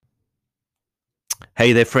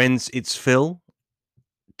Hey there, friends. It's Phil.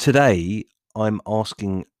 Today, I'm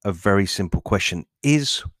asking a very simple question.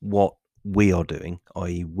 Is what we are doing,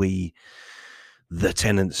 i.e., we, the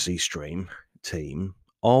tenancy stream team,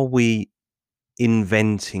 are we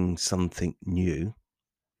inventing something new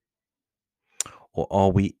or are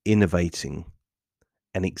we innovating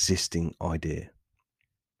an existing idea?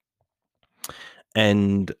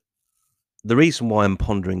 And the reason why I'm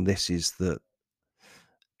pondering this is that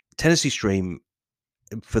Tenancy Stream,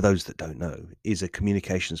 for those that don't know, is a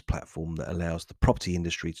communications platform that allows the property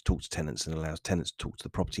industry to talk to tenants and allows tenants to talk to the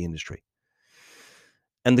property industry.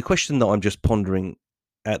 And the question that I'm just pondering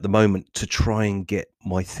at the moment to try and get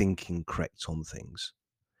my thinking correct on things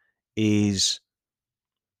is,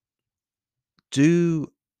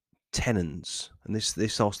 do tenants, and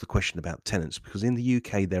this asks the question about tenants, because in the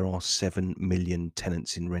UK there are 7 million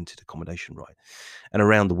tenants in rented accommodation, right? And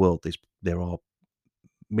around the world there are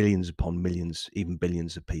millions upon millions, even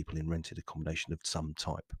billions of people in rented accommodation of some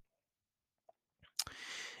type.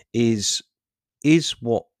 Is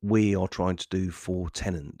what we are trying to do for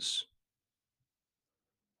tenants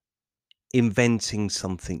inventing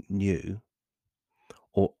something new,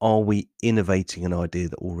 or are we innovating an idea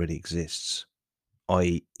that already exists?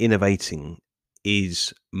 I.e., innovating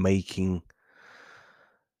is making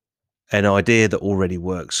an idea that already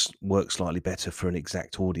work slightly better for an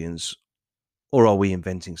exact audience, or are we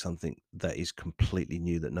inventing something that is completely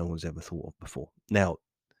new that no one's ever thought of before? Now,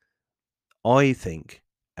 I think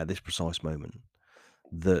at this precise moment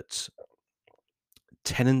that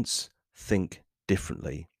tenants think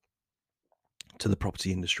differently to the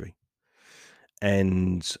property industry,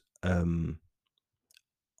 and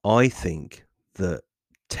I think that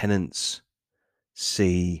tenants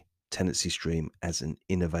see Tenancy Stream as an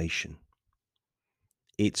innovation.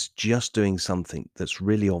 It's just doing something that's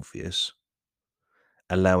really obvious,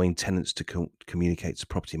 allowing tenants to communicate to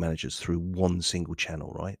property managers through one single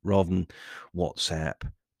channel, right? Rather than WhatsApp,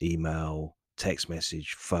 email, text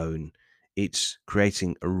message, phone. It's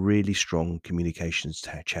creating a really strong communications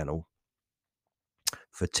channel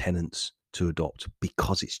for tenants to adopt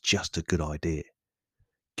because it's just a good idea.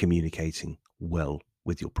 Communicating well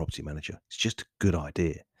with your property manager, it's just a good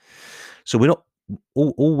idea. So we're not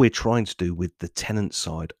all we're trying to do with the tenant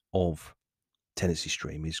side of Tenancy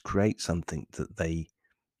Stream is create something that they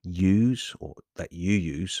use, or that you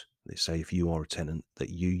use. Let's say if you are a tenant, that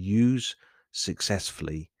you use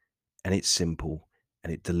successfully, and it's simple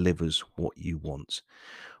and it delivers what you want,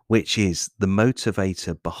 which is the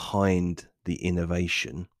motivator behind the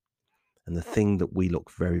innovation. And the thing that we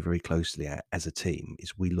look very, very closely at as a team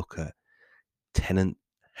is we look at tenant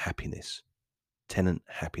happiness. Tenant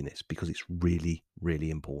happiness, because it's really, really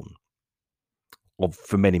important,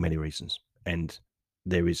 for many, many reasons. And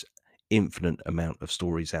there is infinite amount of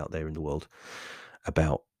stories out there in the world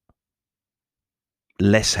about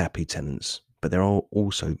less happy tenants, but there are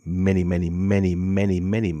also many, many, many, many,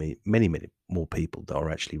 many, many, many, many more people that are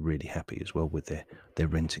actually really happy as well with their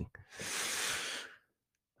renting.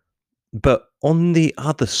 But on the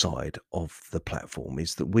other side of the platform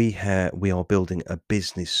is that we are building a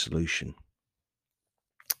business solution.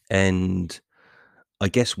 And I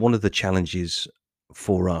guess one of the challenges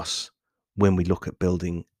for us when we look at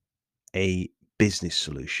building a business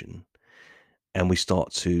solution and we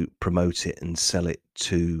start to promote it and sell it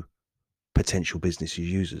to potential business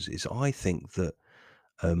users is, I think that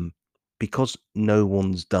because no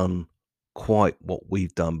one's done quite what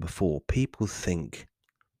we've done before, people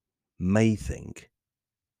may think,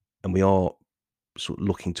 and we are sort of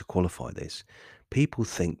looking to qualify this, people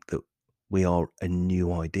think that we are a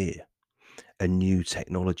new idea, a new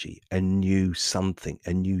technology, a new something,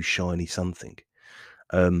 a new shiny something.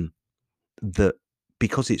 That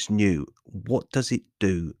because it's new, what does it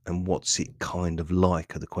do and what's it kind of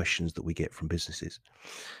like are the questions that we get from businesses.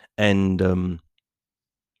 And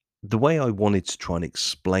the way I wanted to try and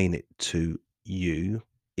explain it to you,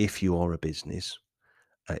 if you are a business,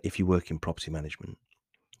 if you work in property management,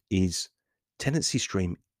 is Tenancy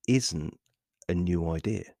Stream isn't a new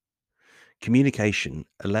idea. Communication,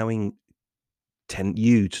 allowing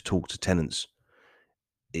you to talk to tenants,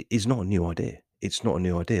 is not a new idea. It's not a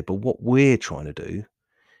new idea. But what we're trying to do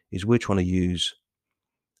is we're trying to use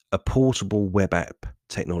a portable web app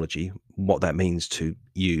technology. What that means to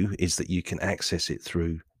you is that you can access it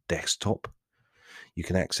through desktop, you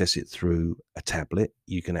can access it through a tablet,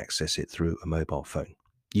 you can access it through a mobile phone,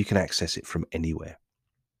 you can access it from anywhere.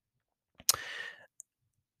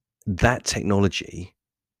 That technology,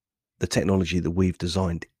 the technology that we've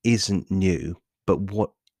designed, isn't new, but what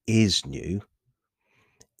is new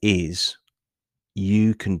is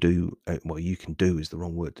you can do, well, you can do is the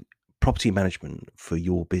wrong word. property management for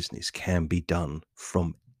your business can be done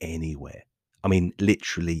from anywhere. I mean,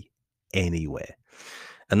 literally anywhere.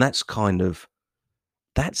 And that's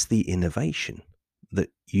the innovation that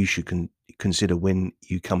you should consider when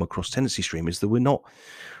you come across Tenancy Stream, is that we're not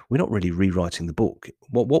really rewriting the book.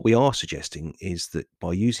 What we are suggesting is that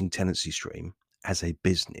by using Tenancy Stream as a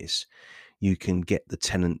business, you can get the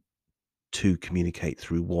tenant to communicate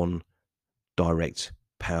through one direct,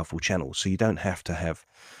 powerful channel. So you don't have to have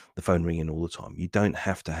the phone ringing all the time. You don't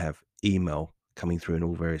have to have email coming through in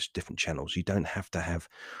all various different channels. You don't have to have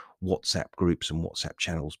WhatsApp groups and WhatsApp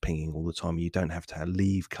channels pinging all the time. You don't have to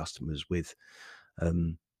leave customers with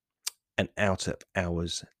an out of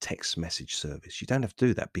hours text message service. You don't have to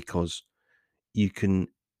do that, because you can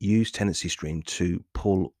use Tenancy Stream to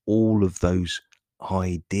pull all of those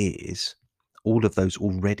ideas, all of those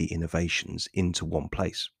already innovations into one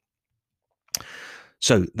place.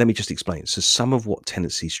 So let me just explain. So some of what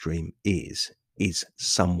Tenancy Stream is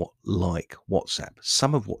somewhat like WhatsApp.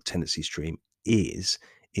 Some of what Tenancy Stream is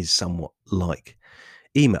somewhat like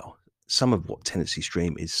email. Some of what Tenancy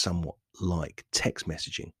Stream is somewhat like text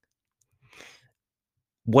messaging.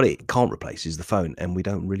 What it can't replace is the phone, and we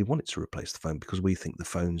don't really want it to replace the phone, because we think the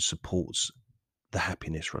phone supports the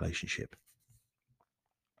happiness relationship.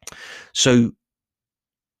 So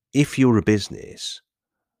if you're a business,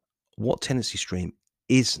 what Tenancy Stream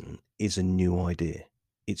isn't is a new idea.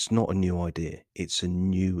 It's not a new idea. It's a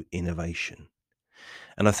new innovation.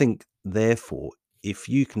 And I think, therefore, if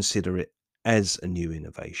you consider it as a new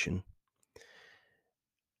innovation,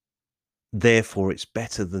 therefore it's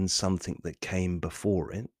better than something that came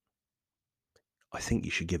before it, I think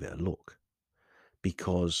you should give it a look.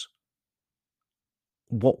 Because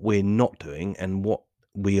what we're not doing, and what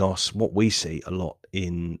we see a lot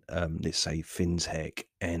in, let's say, fintech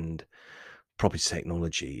and property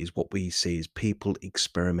technology, is what we see is people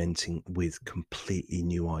experimenting with completely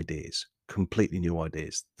new ideas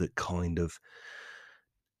that kind of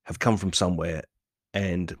have come from somewhere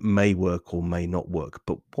and may work or may not work.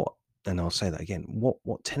 But and I'll say that again,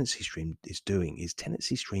 what Tenancy Stream is doing is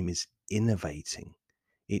Tenancy Stream is innovating.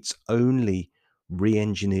 It's only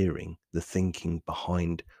re-engineering the thinking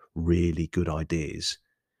behind really good ideas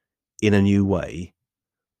in a new way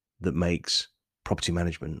that makes property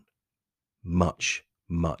management much,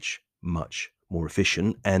 much, much more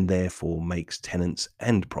efficient, and therefore makes tenants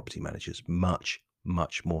and property managers much,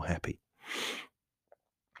 much more happy.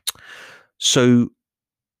 So,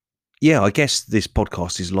 yeah, I guess this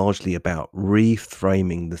podcast is largely about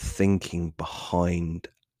reframing the thinking behind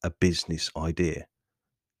a business idea.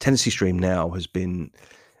 Tenancy Stream now has been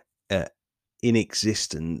in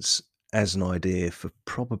existence as an idea for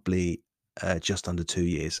probably just under 2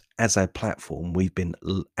 years. As a platform, we've been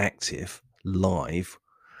active live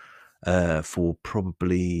for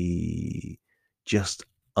probably just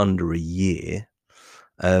under a year,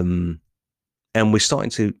 and we're starting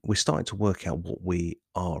to work out what we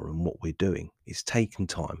are and what we're doing. It's taken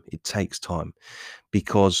time. It takes time,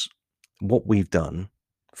 because what we've done,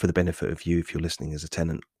 for the benefit of you, if you're listening as a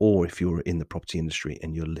tenant, or if you're in the property industry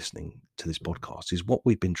and you're listening to this podcast, is what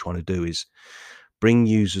we've been trying to do is bring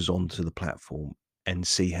users onto the platform and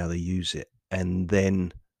see how they use it, and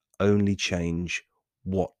then only change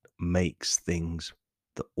what makes things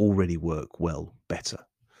that already work well better.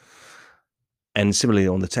 And similarly,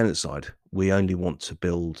 on the tenant side, we only want to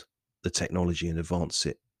build the technology and advance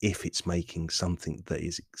it if it's making something that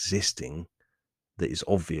is existing, that is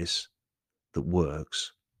obvious, that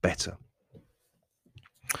works better.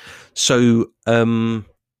 So, so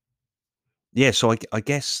I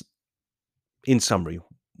guess, in summary,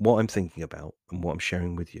 what I'm thinking about and what I'm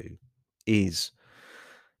sharing with you is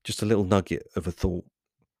just a little nugget of a thought,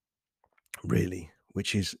 really,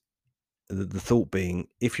 which is the thought being,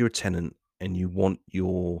 if you're a tenant and you want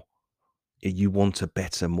a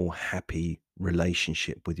better, more happy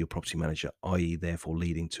relationship with your property manager, i.e. therefore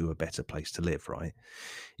leading to a better place to live, right,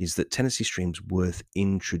 is that Tenancy Stream's worth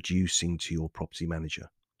introducing to your property manager,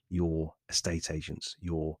 your estate agents,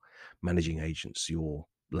 your managing agents, your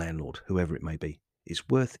landlord, whoever it may be. It's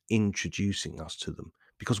worth introducing us to them,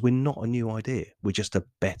 because we're not a new idea. We're just a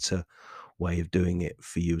better way of doing it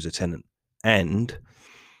for you as a tenant. And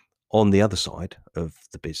on the other side of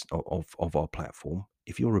the business of our platform,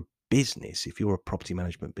 if you're a business, if you're a property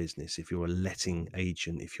management business, if you're a letting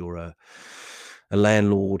agent, if you're a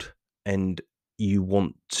landlord, and you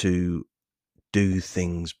want to do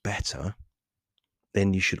things better,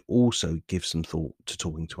 then you should also give some thought to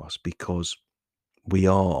talking to us, because we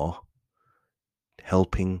are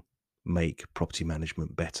helping make property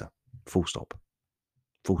management better. Full stop.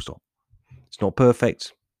 Full stop. It's not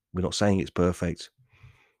perfect. We're not saying it's perfect,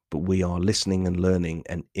 but we are listening and learning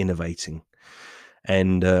and innovating.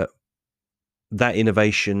 And that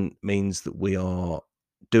innovation means that we are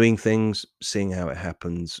doing things, seeing how it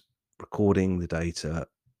happens, recording the data,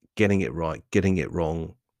 getting it right, getting it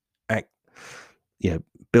wrong, act,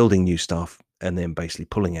 building new stuff, and then basically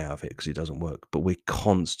pulling out of it because it doesn't work. But we're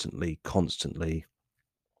constantly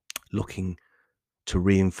looking to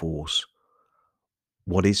reinforce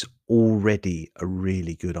what is already a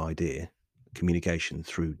really good idea, communication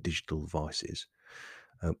through digital devices.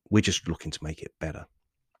 We're just looking to make it better.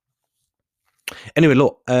 Anyway,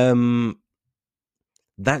 look,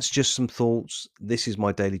 that's just some thoughts. This is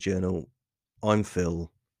my daily journal. I'm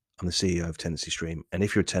Phil. I'm the CEO of Tenancy Stream. And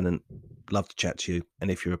if you're a tenant, love to chat to you.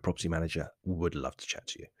 And if you're a property manager, would love to chat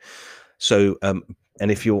to you. So,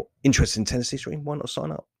 and if you're interested in Tenancy Stream, why not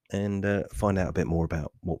sign up and find out a bit more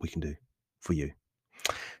about what we can do for you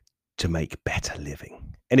to make better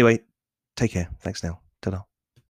living. Anyway, take care. Thanks now. Ta-da.